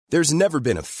There's never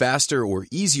been a faster or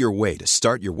easier way to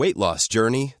start your weight loss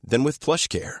journey than with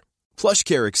PlushCare.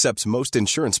 PlushCare accepts most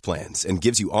insurance plans and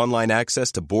gives you online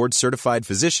access to board-certified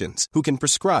physicians who can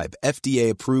prescribe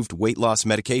FDA-approved weight loss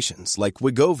medications like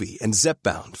Wegovy and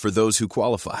Zepbound for those who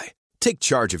qualify. Take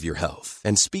charge of your health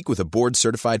and speak with a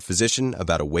board-certified physician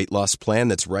about a weight loss plan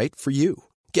that's right for you.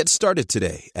 Get started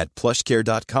today at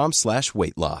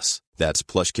plushcare.com/weight loss. That's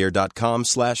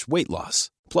plushcare.com/weight loss.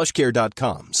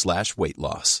 plushcare.com/weight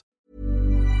loss.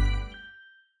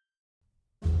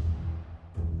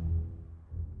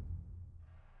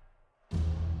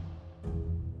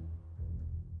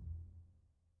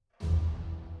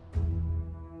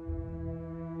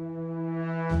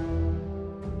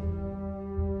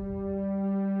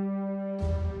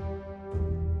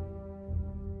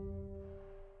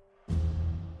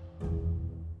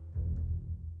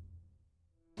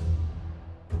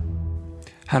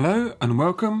 Hello and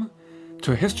welcome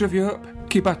to a History of Europe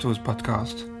Key Battles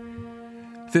podcast.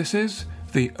 This is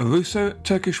the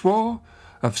Russo-Turkish War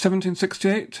of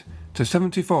 1768 to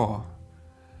 74,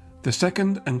 the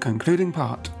second and concluding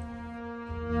part.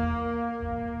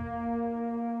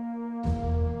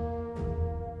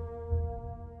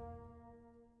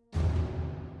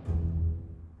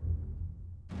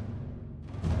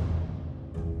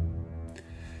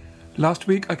 Last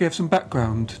week I gave some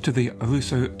background to the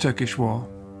Russo-Turkish War.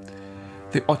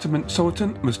 The Ottoman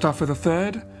Sultan Mustafa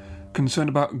III, concerned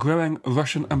about growing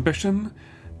Russian ambition,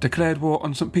 declared war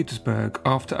on St. Petersburg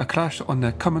after a clash on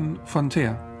their common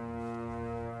frontier.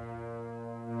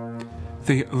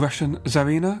 The Russian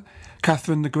Tsarina,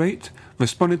 Catherine the Great,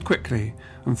 responded quickly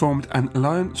and formed an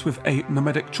alliance with a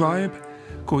nomadic tribe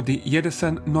called the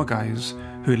Yedisen Nogais,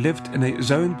 who lived in a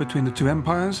zone between the two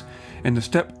empires in the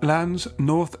steppe lands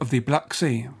north of the Black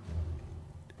Sea.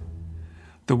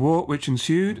 The war which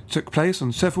ensued took place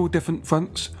on several different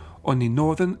fronts on the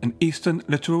northern and eastern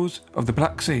littorals of the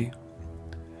Black Sea.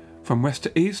 From west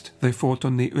to east, they fought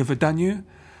on the River Danube,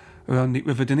 around the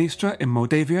River Dniester in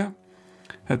Moldavia,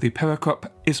 at the Perekop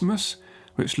Isthmus,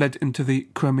 which led into the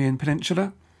Crimean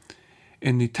Peninsula,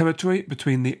 in the territory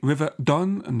between the River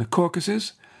Don and the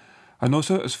Caucasus, and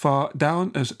also as far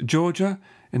down as Georgia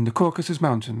in the Caucasus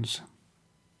Mountains.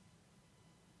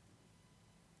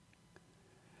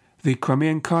 The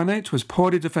Crimean Khanate was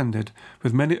poorly defended,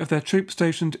 with many of their troops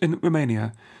stationed in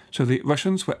Romania, so the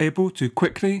Russians were able to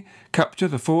quickly capture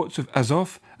the forts of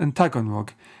Azov and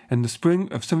Taganrog in the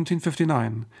spring of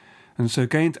 1759, and so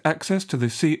gained access to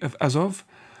the Sea of Azov,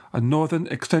 a northern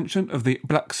extension of the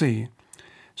Black Sea,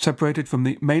 separated from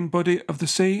the main body of the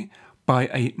sea by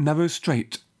a narrow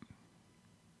strait.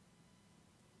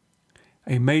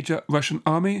 A major Russian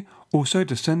army also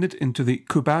descended into the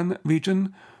Kuban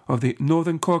region of the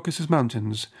northern Caucasus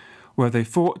Mountains, where they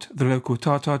fought the local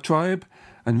Tatar tribe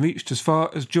and reached as far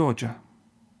as Georgia.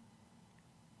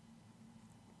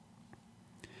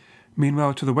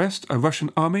 Meanwhile, to the west, a Russian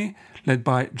army, led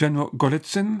by General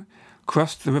Golitsyn,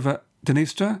 crossed the river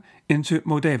Dniester into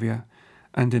Moldavia,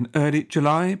 and in early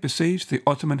July besieged the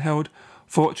Ottoman-held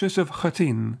fortress of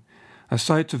Khotyn, a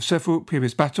site of several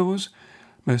previous battles,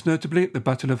 most notably the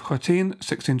Battle of Khotyn,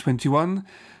 1621,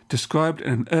 described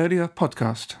in an earlier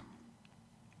podcast.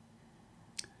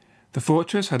 The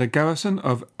fortress had a garrison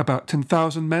of about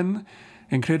 10,000 men,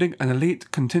 including an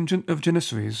elite contingent of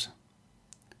Janissaries.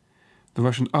 The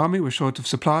Russian army was short of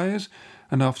supplies,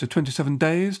 and after 27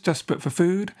 days, desperate for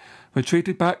food,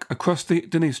 retreated back across the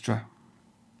Dniester.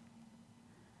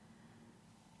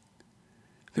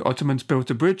 The Ottomans built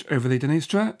a bridge over the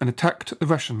Dniester and attacked the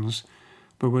Russians,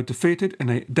 but were defeated in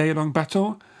a day-long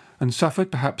battle and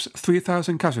suffered perhaps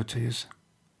 3,000 casualties.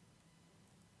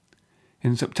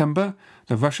 In September,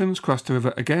 the Russians crossed the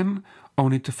river again,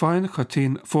 only to find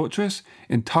Khotyn fortress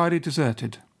entirely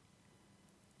deserted.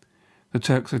 The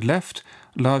Turks had left,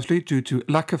 largely due to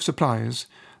lack of supplies,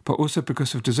 but also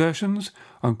because of desertions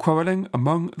and quarrelling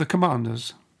among the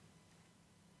commanders.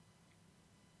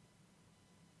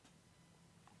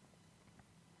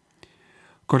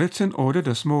 Golitsyn ordered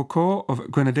a small corps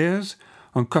of grenadiers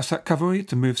and Cossack cavalry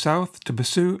to move south to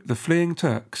pursue the fleeing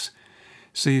Turks,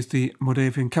 seize the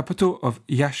Moldavian capital of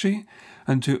Iași,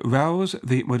 and to rouse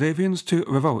the Moldavians to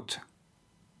revolt.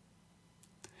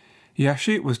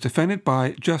 Iași was defended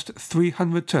by just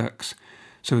 300 Turks,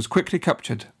 so was quickly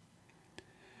captured.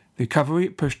 The cavalry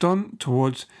pushed on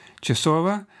towards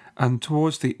Cesora and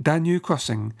towards the Danube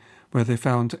crossing, where they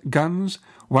found guns,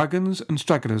 wagons and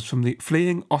stragglers from the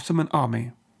fleeing Ottoman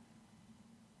army.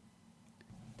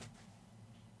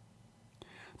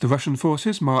 The Russian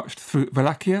forces marched through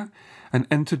Wallachia and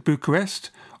entered Bucharest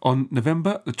on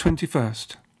November the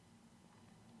 21st.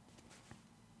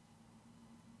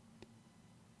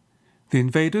 The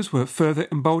invaders were further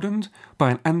emboldened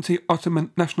by an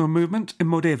anti-Ottoman national movement in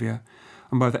Moldavia,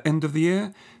 and by the end of the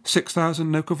year,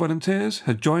 6,000 local volunteers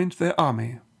had joined their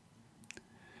army.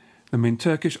 The main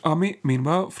Turkish army,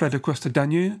 meanwhile, fled across the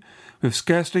Danube with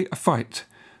scarcely a fight,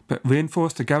 but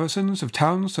reinforced the garrisons of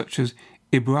towns such as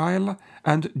Ibrahim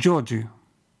and Giurgiu.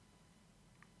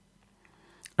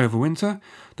 Over winter,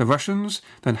 the Russians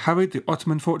then harried the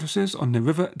Ottoman fortresses on the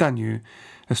river Danube,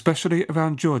 especially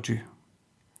around Giurgiu.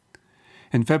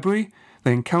 In February,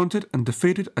 they encountered and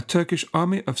defeated a Turkish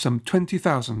army of some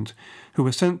 20,000 who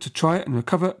were sent to try and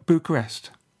recover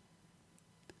Bucharest.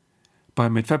 By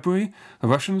mid-February, the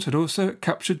Russians had also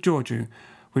captured Giurgiu,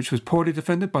 which was poorly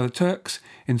defended by the Turks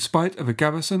in spite of a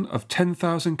garrison of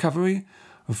 10,000 cavalry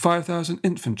and 5,000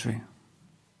 infantry.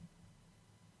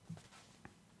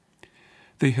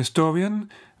 The historian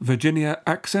Virginia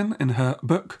Axen, in her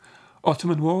book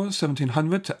Ottoman Wars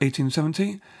 1700 to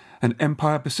 1870, An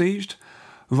Empire Besieged,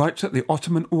 writes that the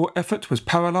Ottoman war effort was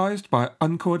paralysed by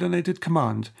uncoordinated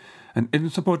command and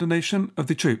insubordination of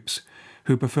the troops,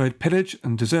 who preferred pillage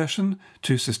and desertion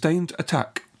to sustained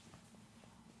attack.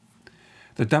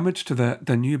 The damage to their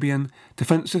Danubian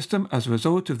defence system as a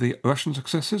result of the Russian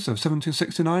successes of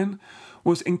 1769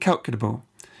 was incalculable,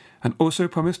 and also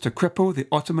promised to cripple the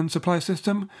Ottoman supply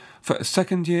system for a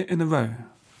second year in a row.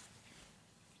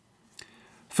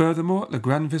 Furthermore, the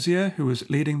Grand Vizier, who was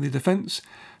leading the defence,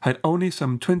 had only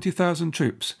some 20,000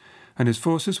 troops, and his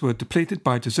forces were depleted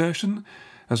by desertion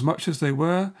as much as they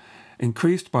were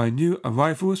increased by new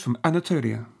arrivals from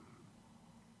Anatolia.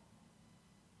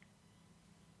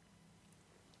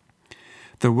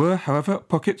 There were, however,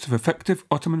 pockets of effective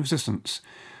Ottoman resistance,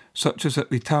 such as at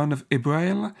the town of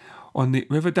Ibrahim on the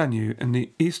river Danube in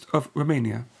the east of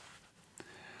Romania,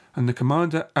 and the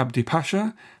commander Abdi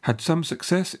Pasha had some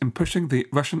success in pushing the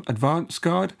Russian advance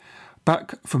guard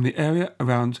back from the area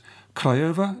around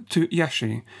Craiova to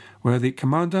Iași, where the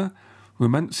commander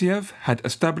Rumantsev had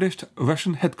established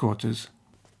Russian headquarters.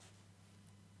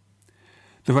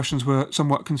 The Russians were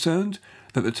somewhat concerned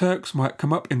that the Turks might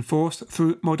come up in force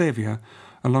through Moldavia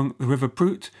along the river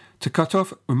Prut to cut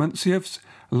off Rumantsev's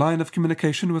line of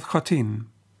communication with Khatyn.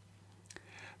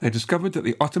 They discovered that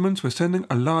the Ottomans were sending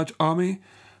a large army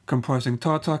comprising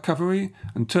Tatar cavalry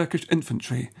and Turkish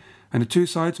infantry, and the two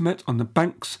sides met on the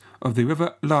banks of the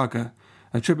river Laga,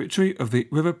 a tributary of the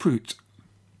river Prut.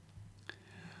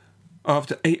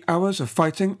 After 8 hours of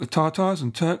fighting, the Tatars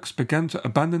and Turks began to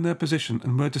abandon their position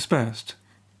and were dispersed.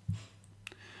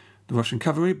 The Russian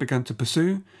cavalry began to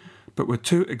pursue, but were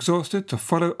too exhausted to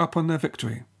follow up on their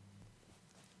victory.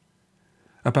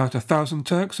 About 1,000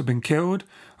 Turks had been killed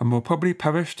and more probably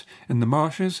perished in the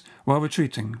marshes while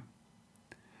retreating.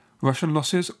 Russian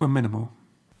losses were minimal.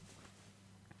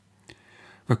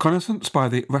 Reconnaissance by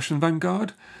the Russian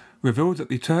vanguard revealed that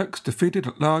the Turks defeated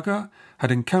at Laga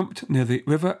had encamped near the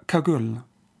river Kagul.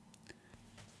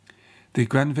 The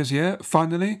Grand Vizier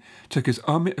finally took his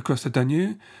army across the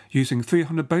Danube, using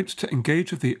 300 boats to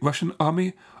engage with the Russian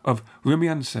army of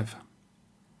Rumyantsev.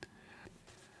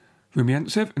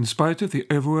 Rumyantsev, in spite of the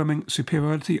overwhelming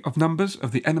superiority of numbers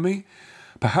of the enemy,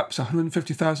 perhaps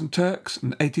 150,000 Turks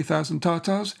and 80,000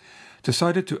 Tatars,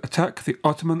 decided to attack the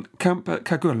Ottoman camp at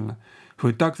Kagul, who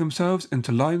had dug themselves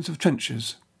into lines of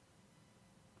trenches.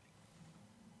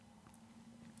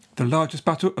 The largest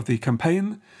battle of the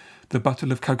campaign, the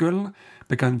Battle of Kagul,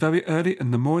 began very early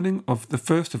in the morning of the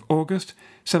 1st of August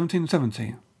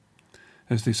 1770.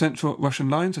 As the central Russian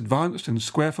lines advanced in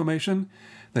square formation,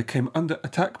 they came under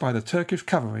attack by the Turkish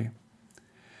cavalry.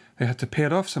 They had to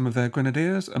peel off some of their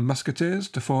grenadiers and musketeers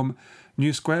to form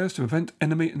new squares to prevent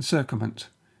enemy encirclement.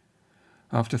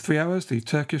 After 3 hours, the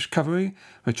Turkish cavalry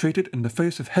retreated in the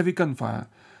face of heavy gunfire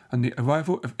and the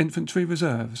arrival of infantry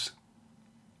reserves.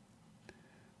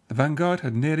 The vanguard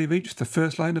had nearly reached the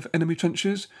first line of enemy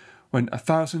trenches when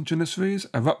 1,000 Janissaries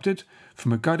erupted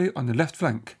from a gully on the left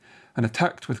flank and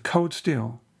attacked with cold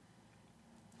steel.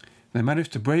 They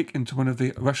managed to break into one of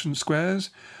the Russian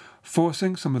squares,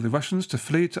 forcing some of the Russians to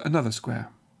flee to another square.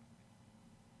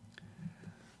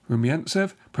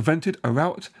 Rumyantsev prevented a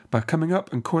rout by coming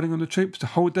up and calling on the troops to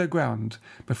hold their ground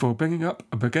before bringing up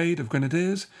a brigade of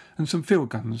grenadiers and some field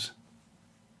guns.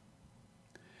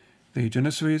 The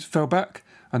Janissaries fell back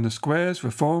and the squares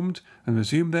reformed and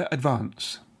resumed their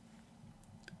advance.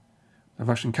 The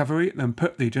Russian cavalry then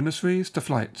put the Janissaries to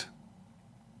flight.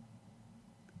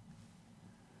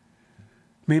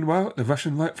 Meanwhile, the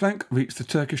Russian right flank reached the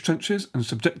Turkish trenches and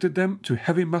subjected them to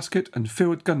heavy musket and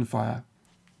field gunfire.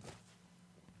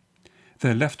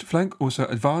 Their left flank also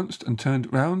advanced and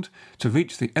turned round to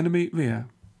reach the enemy rear.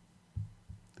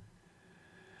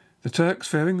 The Turks,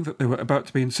 fearing that they were about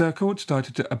to be encircled,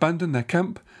 started to abandon their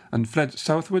camp and fled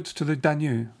southwards to the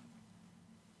Danube.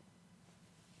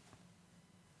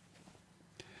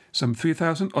 Some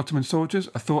 3,000 Ottoman soldiers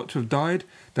are thought to have died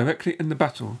directly in the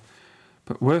battle,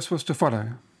 but worse was to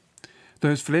follow.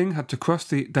 Those fleeing had to cross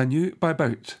the Danube by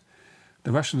boat.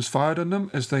 The Russians fired on them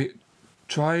as they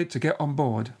tried to get on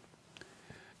board.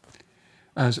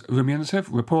 As Rumyantsev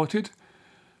reported,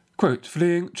 quote,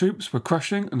 fleeing troops were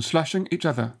crushing and slashing each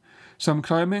other, some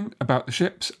climbing about the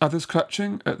ships, others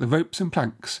clutching at the ropes and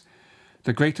planks.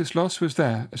 The greatest loss was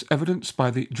there, as evidenced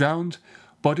by the drowned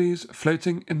bodies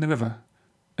floating in the river.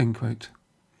 End quote.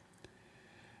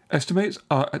 Estimates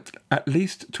are at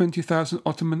least 20,000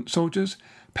 Ottoman soldiers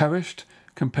perished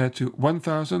compared to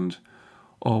 1,000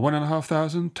 or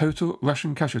 1,500 total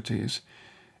Russian casualties,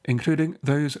 including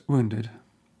those wounded.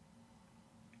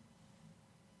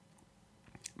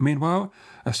 Meanwhile,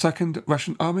 a second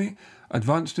Russian army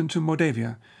advanced into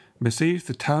Moldavia, besieged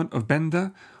the town of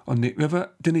Bender on the river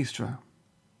Dniester.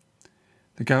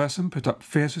 The garrison put up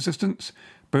fierce resistance,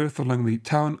 both along the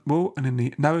town wall and in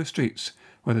the narrow streets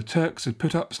where the Turks had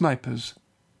put up snipers.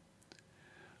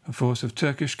 A force of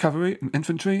Turkish cavalry and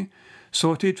infantry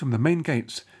sortied from the main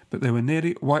gates, but they were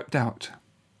nearly wiped out.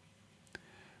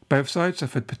 Both sides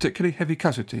suffered particularly heavy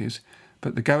casualties,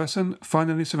 but the garrison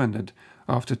finally surrendered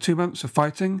after 2 months of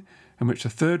fighting in which a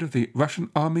third of the Russian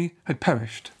army had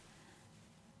perished.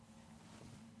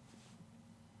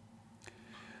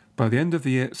 By the end of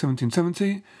the year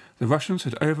 1770, the Russians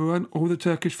had overrun all the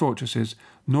Turkish fortresses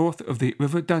north of the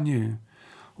river Danube,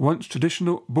 once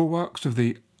traditional bulwarks of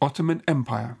the Ottoman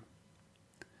Empire.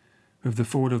 With the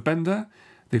fall of Bender,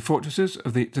 the fortresses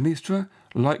of the Dniester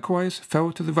likewise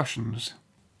fell to the Russians.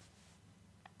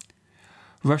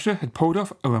 Russia had pulled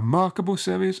off a remarkable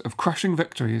series of crushing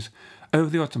victories over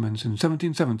the Ottomans in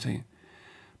 1770,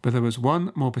 but there was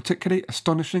one more particularly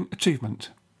astonishing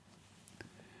achievement.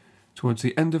 Towards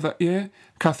the end of that year,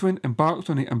 Catherine embarked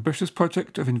on the ambitious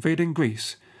project of invading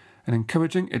Greece and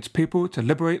encouraging its people to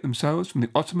liberate themselves from the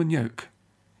Ottoman yoke.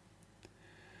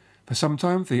 For some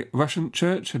time, the Russian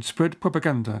Church had spread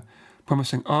propaganda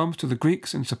promising arms to the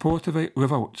Greeks in support of a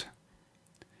revolt.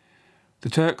 The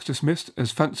Turks dismissed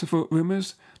as fanciful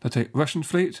rumours that a Russian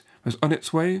fleet was on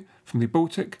its way from the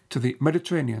Baltic to the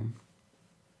Mediterranean.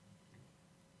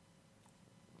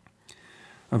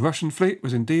 A Russian fleet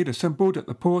was indeed assembled at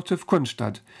the port of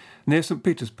Kronstadt, near St.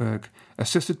 Petersburg,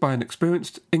 assisted by an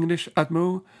experienced English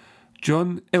admiral,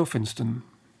 John Elphinstone.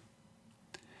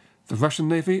 The Russian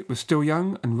navy was still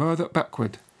young and rather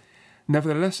backward.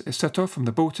 Nevertheless, it set off from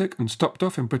the Baltic and stopped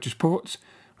off in British ports,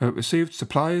 where it received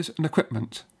supplies and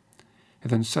equipment. It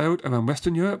then sailed around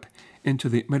Western Europe into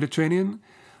the Mediterranean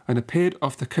and appeared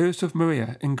off the coast of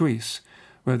Morea in Greece,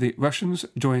 where the Russians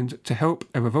joined to help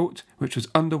a revolt which was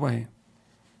underway.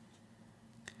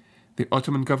 The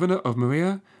Ottoman governor of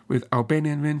Morea, with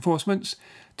Albanian reinforcements,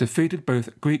 defeated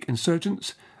both Greek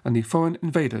insurgents and the foreign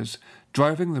invaders,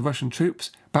 driving the Russian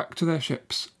troops back to their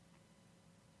ships.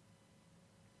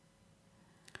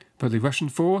 But the Russian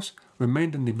force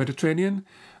remained in the Mediterranean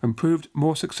and proved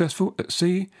more successful at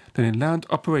sea than in land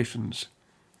operations.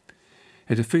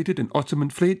 It defeated an Ottoman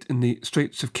fleet in the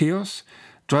Straits of Chios,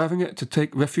 driving it to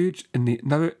take refuge in the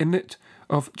narrow inlet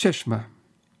of Cheshma.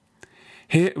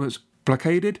 Here it was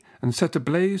blockaded and set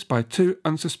ablaze by 2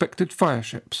 unsuspected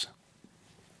fireships.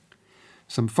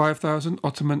 Some 5,000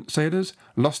 Ottoman sailors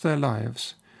lost their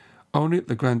lives. Only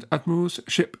the Grand Admiral's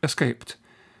ship escaped,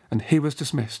 and he was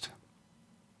dismissed.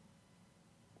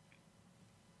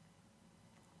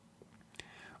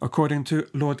 According to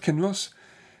Lord Kinross,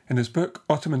 in his book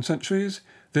Ottoman Centuries,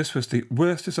 this was the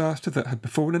worst disaster that had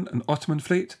befallen an Ottoman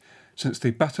fleet since the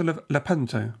Battle of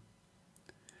Lepanto.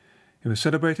 It was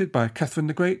celebrated by Catherine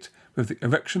the Great with the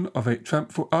erection of a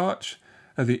triumphal arch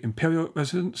at the imperial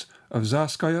residence of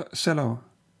Tsarskaya Selo.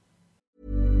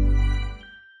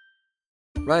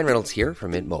 Ryan Reynolds here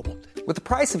from Mint Mobile. With the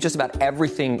price of just about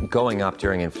everything going up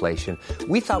during inflation,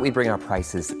 we thought we'd bring our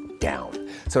prices down.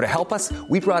 So to help us,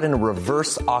 we brought in a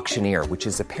reverse auctioneer, which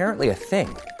is apparently a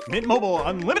thing. Mint Mobile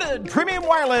Unlimited Premium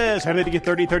Wireless. How to get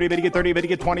 30, 30, bit to get 30, bit to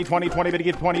get 20, 20, 20, bit to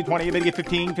get 20, 20, bit to get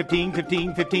 15, 15,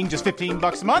 15, 15, just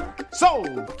 $15 a month?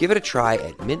 Sold! Give it a try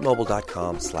at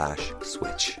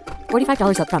mintmobile.com/switch.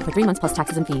 $45 up front for 3 months plus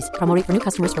taxes and fees. Promo rate for new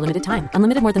customers for limited time.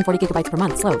 Unlimited more than 40 gigabytes per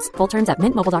month. Slows full terms at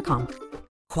mintmobile.com.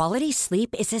 Quality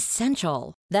sleep is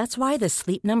essential. That's why the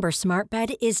Sleep Number Smart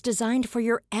Bed is designed for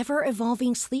your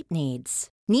ever-evolving sleep needs.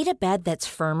 Need a bed that's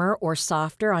firmer or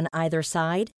softer on either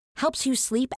side? Helps you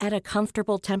sleep at a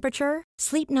comfortable temperature?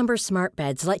 Sleep Number Smart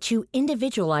Beds let you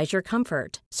individualize your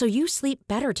comfort, so you sleep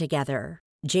better together.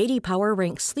 J.D. Power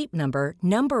ranks Sleep Number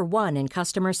number 1 in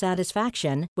customer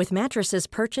satisfaction with mattresses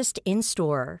purchased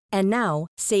in-store. And now,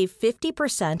 save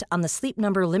 50% on the Sleep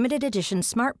Number Limited Edition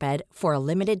Smart Bed for a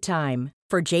limited time.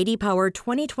 For J.D. Power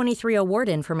 2023 award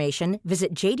information,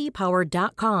 visit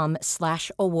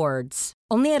jdpower.com/awards.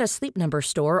 Only at a Sleep Number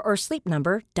store or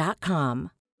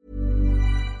sleepnumber.com.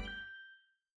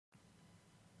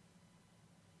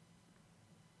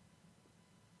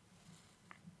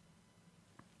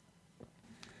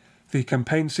 The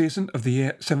campaign season of the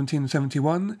year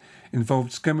 1771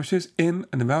 involved skirmishes in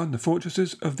and around the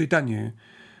fortresses of the Danube,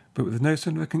 but with no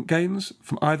significant gains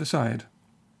from either side.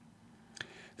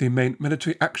 The main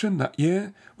military action that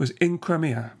year was in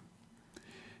Crimea.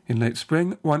 In late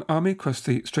spring, one army crossed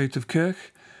the Strait of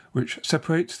Kerch, which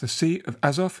separates the Sea of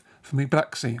Azov from the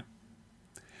Black Sea.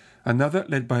 Another,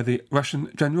 led by the Russian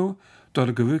general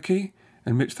Dolgoruki,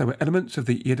 in which there were elements of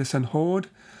the Yedisen horde,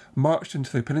 marched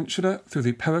into the peninsula through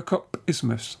the Perekop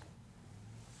Isthmus.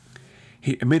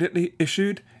 He immediately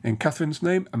issued, in Catherine's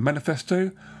name, a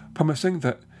manifesto promising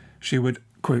that she would,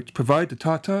 quote, provide the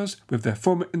Tatars with their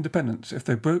former independence if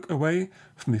they broke away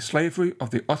from the slavery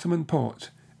of the Ottoman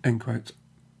Porte, end quote.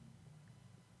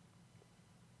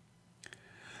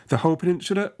 The whole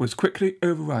peninsula was quickly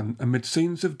overrun amid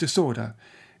scenes of disorder,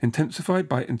 intensified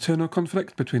by internal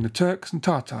conflict between the Turks and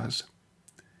Tatars.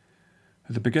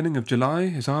 At the beginning of July,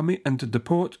 his army entered the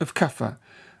port of Kaffa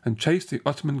and chased the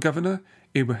Ottoman governor,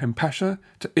 Ibrahim Pasha,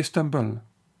 to Istanbul.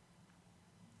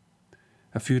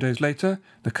 A few days later,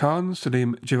 the Khan,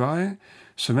 Selim Giray,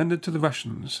 surrendered to the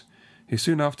Russians. He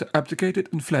soon after abdicated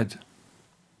and fled.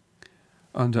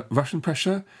 Under Russian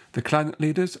pressure, the clan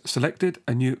leaders selected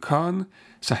a new Khan,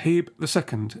 Sahib II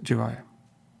Giray.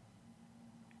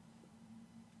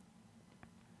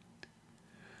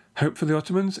 Hope for the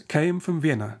Ottomans came from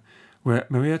Vienna, where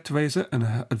Maria Theresa and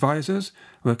her advisers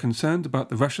were concerned about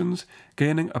the Russians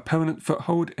gaining a permanent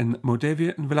foothold in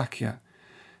Moldavia and Wallachia,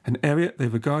 an area they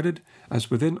regarded as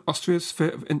within Austria's sphere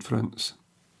of influence.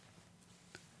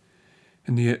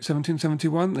 In the year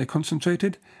 1771, they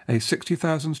concentrated a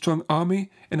 60,000-strong army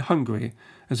in Hungary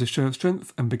as a show of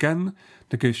strength and began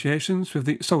negotiations with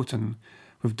the Sultan,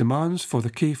 with demands for the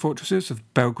key fortresses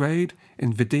of Belgrade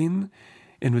and Vidin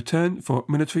in return for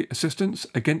military assistance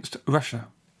against Russia.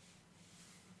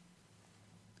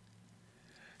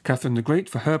 Catherine the Great,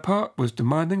 for her part, was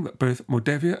demanding that both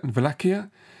Moldavia and Wallachia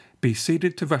be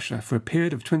ceded to Russia for a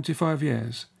period of 25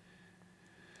 years.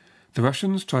 The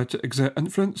Russians tried to exert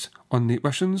influence on the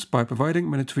Russians by providing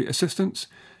military assistance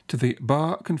to the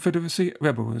Bar Confederacy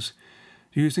rebels,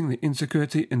 using the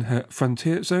insecurity in her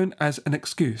frontier zone as an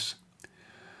excuse.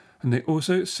 And they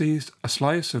also seized a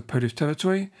slice of Polish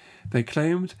territory they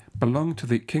claimed belonged to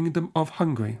the Kingdom of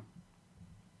Hungary.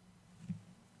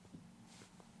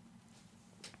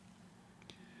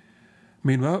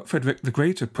 Meanwhile, Frederick the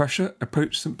Great of Prussia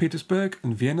approached St. Petersburg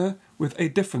and Vienna with a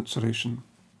different solution.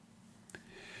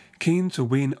 Keen to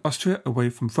wean Austria away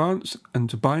from France and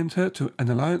to bind her to an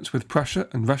alliance with Prussia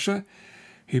and Russia,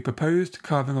 he proposed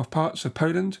carving off parts of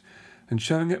Poland and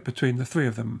sharing it between the three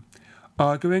of them,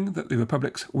 arguing that the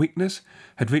Republic's weakness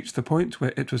had reached the point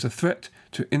where it was a threat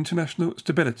to international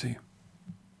stability.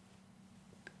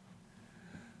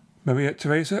 Maria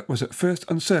Theresa was at first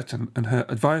uncertain and her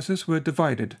advisers were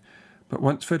divided, but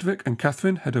once Frederick and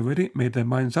Catherine had already made their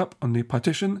minds up on the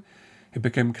partition, it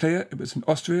became clear it was in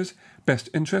Austria's best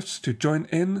interests to join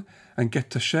in and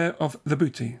get a share of the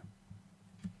booty.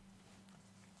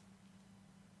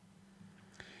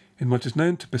 In what is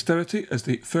known to posterity as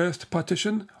the First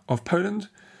Partition of Poland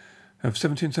of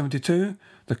 1772,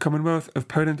 the Commonwealth of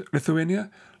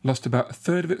Poland-Lithuania lost about a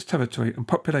third of its territory and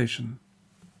population.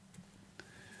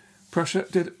 Prussia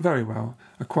did very well,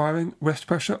 acquiring West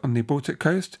Prussia on the Baltic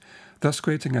coast, thus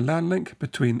creating a land link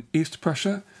between East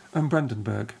Prussia and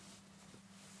Brandenburg.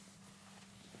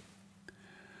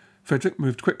 Frederick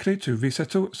moved quickly to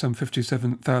resettle some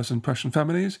 57,000 Prussian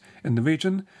families in the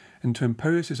region and to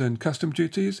impose his own custom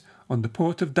duties on the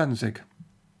port of Danzig.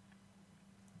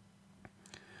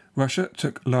 Russia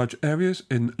took large areas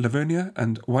in Livonia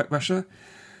and White Russia,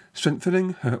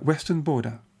 strengthening her western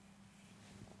border.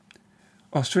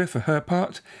 Austria, for her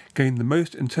part, gained the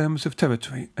most in terms of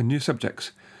territory and new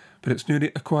subjects, but its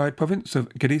newly acquired province of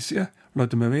Galicia,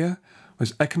 Lodomeria,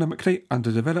 was economically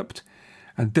underdeveloped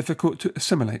and difficult to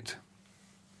assimilate.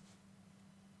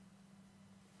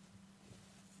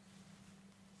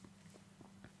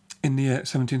 In the year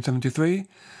 1773,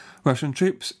 Russian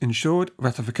troops ensured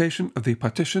ratification of the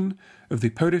partition of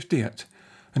the Polish Diet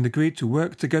and agreed to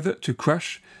work together to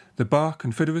crush the Bar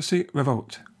Confederacy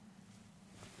revolt.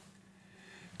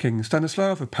 King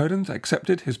Stanislav of Poland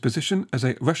accepted his position as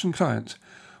a Russian client,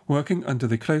 working under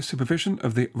the close supervision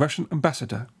of the Russian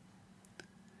ambassador.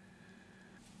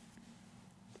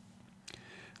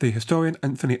 The historian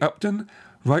Anthony Upton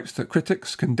writes that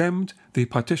critics condemned the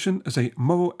partition as a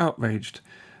moral outrage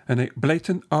and a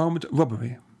blatant armed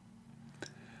robbery.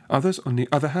 Others, on the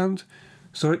other hand,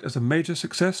 saw it as a major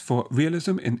success for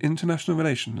realism in international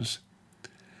relations.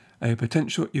 A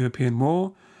potential European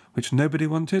war, which nobody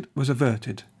wanted, was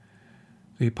averted.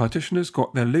 The partitioners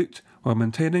got their loot while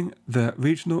maintaining their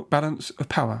regional balance of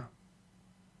power.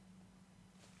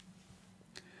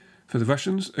 For the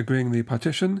Russians, agreeing the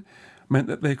partition meant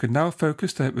that they could now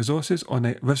focus their resources on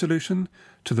a resolution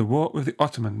to the war with the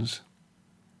Ottomans.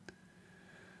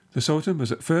 The Sultan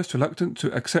was at first reluctant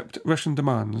to accept Russian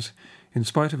demands, in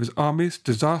spite of his army's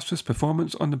disastrous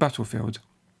performance on the battlefield.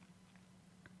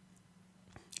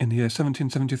 In the year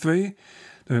 1773,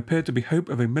 there appeared to be hope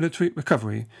of a military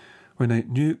recovery when a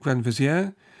new Grand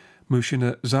Vizier,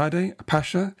 Mushinazadeh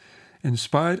Pasha,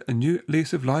 inspired a new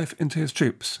lease of life into his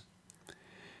troops.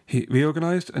 He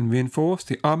reorganized and reinforced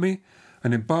the army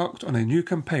and embarked on a new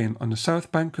campaign on the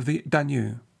south bank of the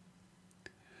Danube.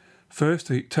 First,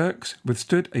 the Turks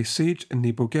withstood a siege in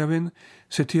the Bulgarian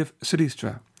city of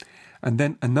Silistra, and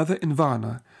then another in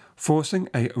Varna, forcing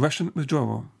a Russian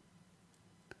withdrawal.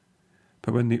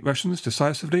 But when the Russians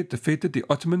decisively defeated the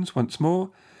Ottomans once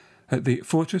more at the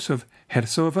fortress of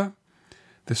Hersova,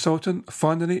 the Sultan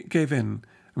finally gave in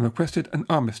and requested an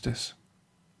armistice.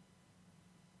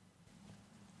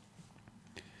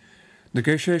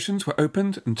 Negotiations were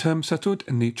opened and terms settled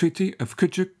in the Treaty of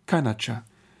Küçükkaynarca.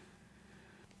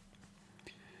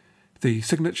 The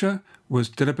signature was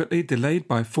deliberately delayed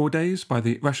by 4 days by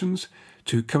the Russians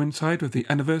to coincide with the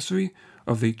anniversary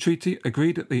of the treaty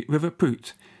agreed at the River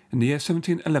Prut in the year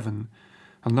 1711,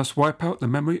 and thus wipe out the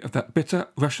memory of that bitter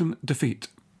Russian defeat.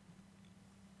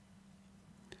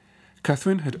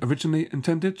 Catherine had originally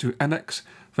intended to annex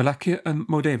Wallachia and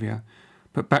Moldavia,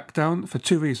 but backed down for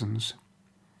 2 reasons.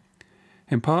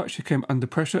 In part, she came under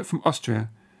pressure from Austria,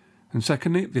 and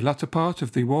secondly, the latter part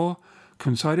of the war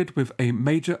coincided with a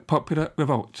major popular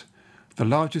revolt, the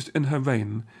largest in her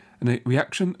reign, and a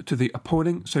reaction to the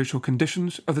appalling social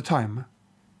conditions of the time.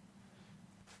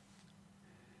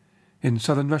 In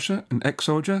southern Russia, an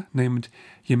ex-soldier named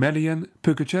Yemelyan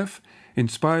Pugachev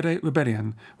inspired a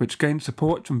rebellion which gained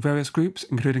support from various groups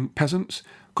including peasants,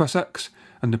 Cossacks,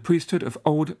 and the priesthood of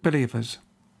Old Believers.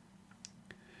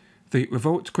 The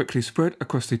revolt quickly spread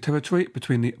across the territory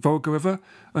between the Volga River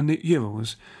and the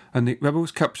Urals, and the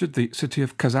rebels captured the city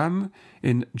of Kazan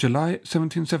in July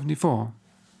 1774.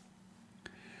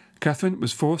 Catherine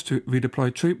was forced to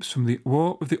redeploy troops from the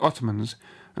war with the Ottomans,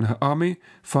 and her army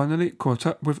finally caught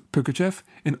up with Pugachev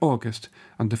in August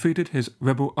and defeated his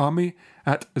rebel army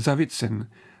at Zavitsin,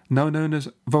 now known as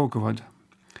Volgorod,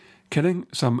 killing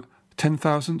some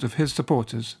 10,000 of his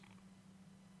supporters.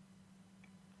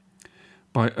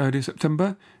 By early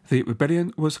September, the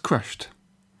rebellion was crushed.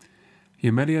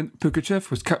 Yemelyan Pugachev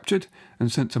was captured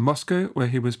and sent to Moscow, where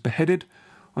he was beheaded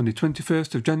on the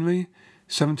 21st of January,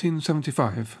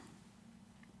 1775.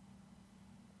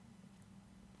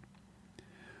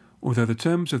 Although the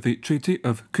terms of the Treaty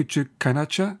of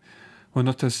Küçükkaynarca were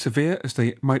not as severe as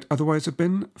they might otherwise have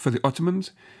been for the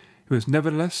Ottomans, it was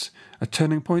nevertheless a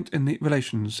turning point in the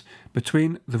relations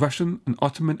between the Russian and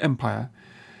Ottoman Empire,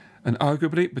 and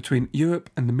arguably between Europe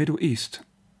and the Middle East.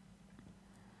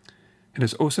 It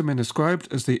has also been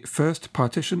described as the first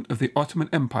partition of the Ottoman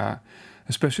Empire,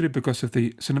 especially because of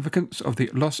the significance of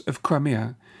the loss of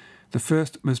Crimea, the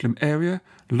first Muslim area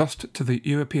lost to the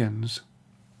Europeans.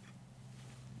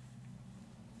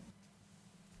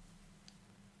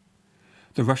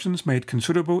 The Russians made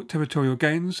considerable territorial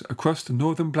gains across the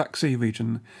northern Black Sea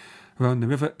region, around the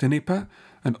river Dnieper,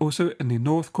 and also in the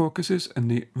North Caucasus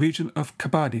and the region of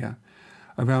Kabardia,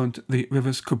 around the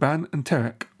rivers Kuban and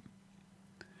Terek.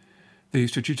 The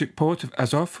strategic port of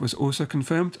Azov was also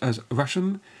confirmed as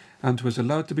Russian and was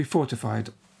allowed to be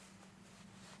fortified.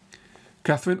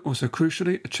 Catherine also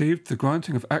crucially achieved the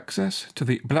granting of access to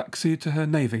the Black Sea to her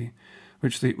navy,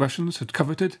 which the Russians had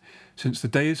coveted since the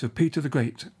days of Peter the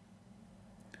Great.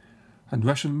 And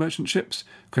Russian merchant ships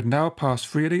could now pass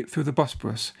freely through the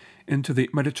Bosporus into the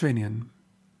Mediterranean.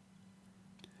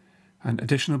 An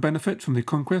additional benefit from the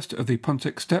conquest of the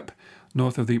Pontic steppe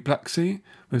north of the Black Sea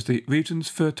was the region's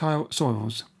fertile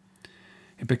soils.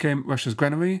 It became Russia's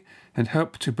granary and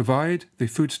helped to provide the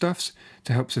foodstuffs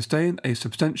to help sustain a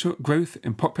substantial growth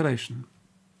in population.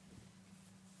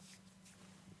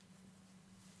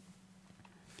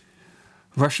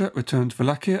 Russia returned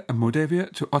Wallachia and Moldavia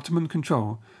to Ottoman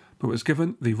control, but was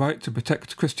given the right to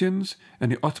protect Christians in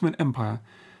the Ottoman Empire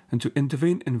and to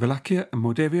intervene in Wallachia and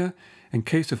Moldavia in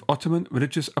case of Ottoman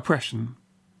religious oppression.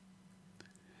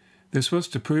 This was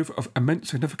to prove of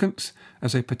immense significance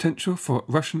as a potential for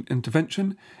Russian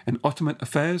intervention in Ottoman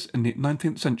affairs in the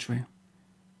 19th century.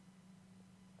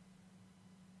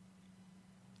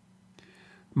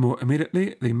 More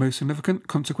immediately, the most significant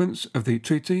consequence of the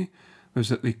treaty was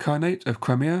that the Khanate of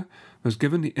Crimea was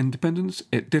given the independence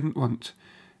it didn't want,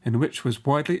 in which was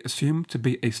widely assumed to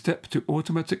be a step to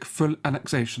automatic full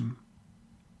annexation.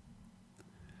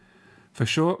 For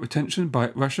sure, retention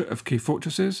by Russia of key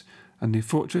fortresses and the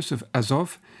fortress of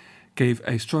Azov gave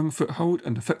a strong foothold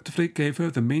and effectively gave her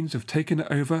the means of taking it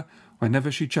over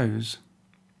whenever she chose.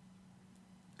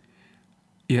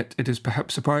 Yet it is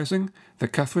perhaps surprising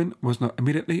that Catherine was not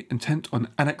immediately intent on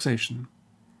annexation.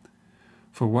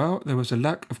 For a while there was a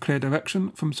lack of clear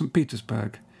direction from St.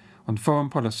 Petersburg on foreign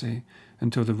policy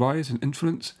until the rise in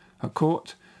influence at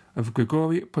court of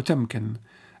Grigory Potemkin,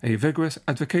 a vigorous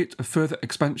advocate of further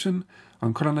expansion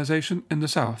and colonization in the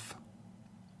south.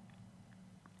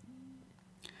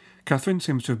 Catherine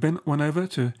seems to have been won over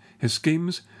to his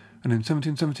schemes and in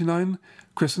 1779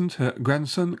 christened her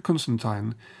grandson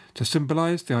Constantine to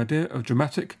symbolize the idea of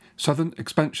dramatic southern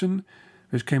expansion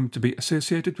which came to be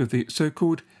associated with the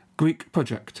so-called Greek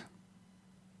project.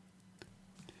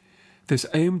 This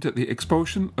aimed at the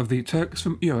expulsion of the Turks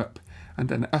from Europe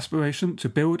and an aspiration to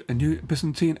build a new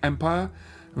Byzantine empire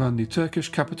around the Turkish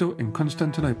capital in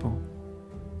Constantinople.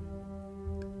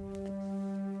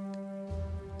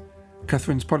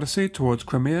 Catherine's policy towards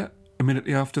Crimea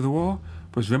immediately after the war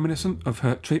was reminiscent of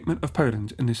her treatment of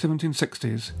Poland in the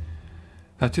 1760s,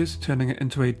 that is, turning it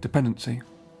into a dependency.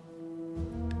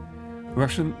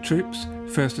 Russian troops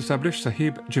first established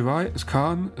Sahib Girai as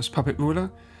Khan as puppet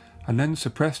ruler and then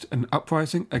suppressed an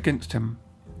uprising against him.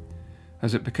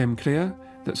 As it became clear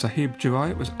that Sahib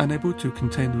Girai was unable to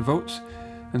contain revolts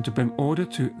and to bring order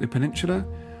to the peninsula,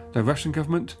 the Russian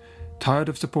government tired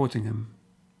of supporting him.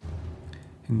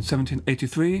 In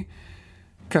 1783,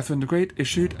 Catherine the Great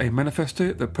issued a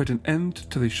manifesto that put an end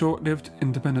to the short-lived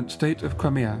independent state of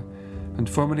Crimea and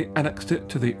formally annexed it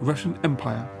to the Russian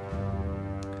Empire.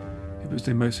 It was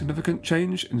the most significant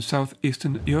change in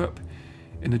southeastern Europe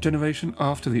in the generation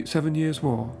after the 7 Years'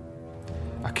 War,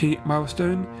 a key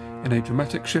milestone in a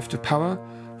dramatic shift of power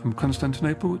from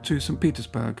Constantinople to St.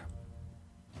 Petersburg.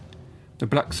 The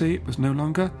Black Sea was no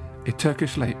longer a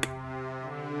Turkish lake.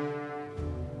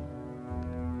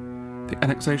 The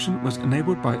annexation was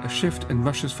enabled by a shift in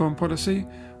Russia's foreign policy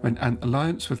when an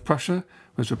alliance with Prussia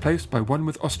was replaced by one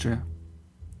with Austria.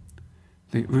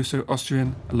 The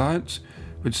Russo-Austrian alliance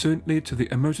would soon lead to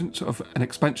the emergence of an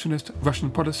expansionist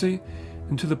Russian policy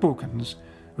into the Balkans,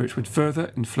 which would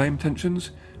further inflame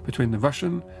tensions between the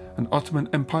Russian and Ottoman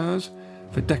empires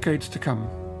for decades to come.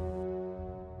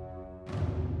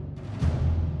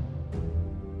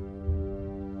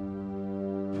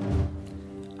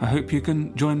 I hope you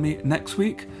can join me next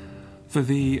week for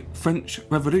the French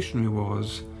Revolutionary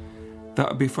Wars. That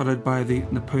will be followed by the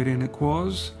Napoleonic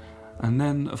Wars, and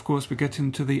then, of course, we get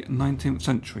into the 19th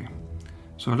century.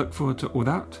 So I look forward to all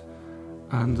that,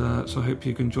 and so I hope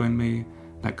you can join me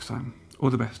next time.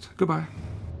 All the best. Goodbye.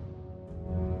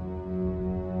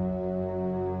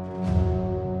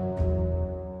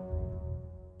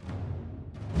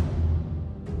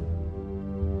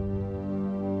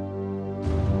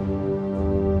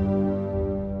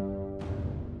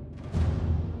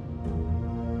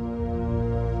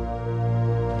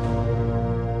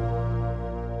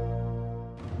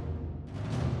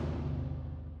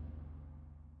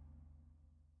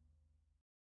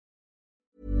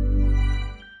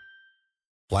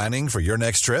 Planning for your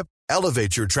next trip?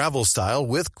 Elevate your travel style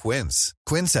with Quince.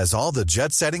 Quince has all the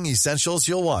jet-setting essentials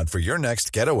you'll want for your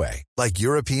next getaway, like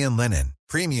European linen,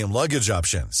 premium luggage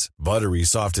options, buttery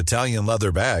soft Italian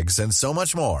leather bags, and so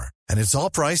much more. And it's all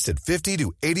priced at 50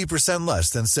 to 80% less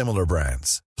than similar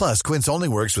brands. Plus, Quince only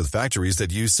works with factories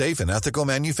that use safe and ethical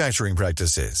manufacturing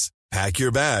practices. Pack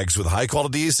your bags with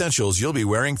high-quality essentials you'll be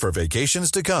wearing for vacations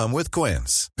to come with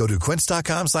Quince. Go to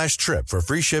quince.com/trip for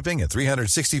free shipping and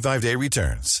 365-day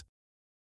returns.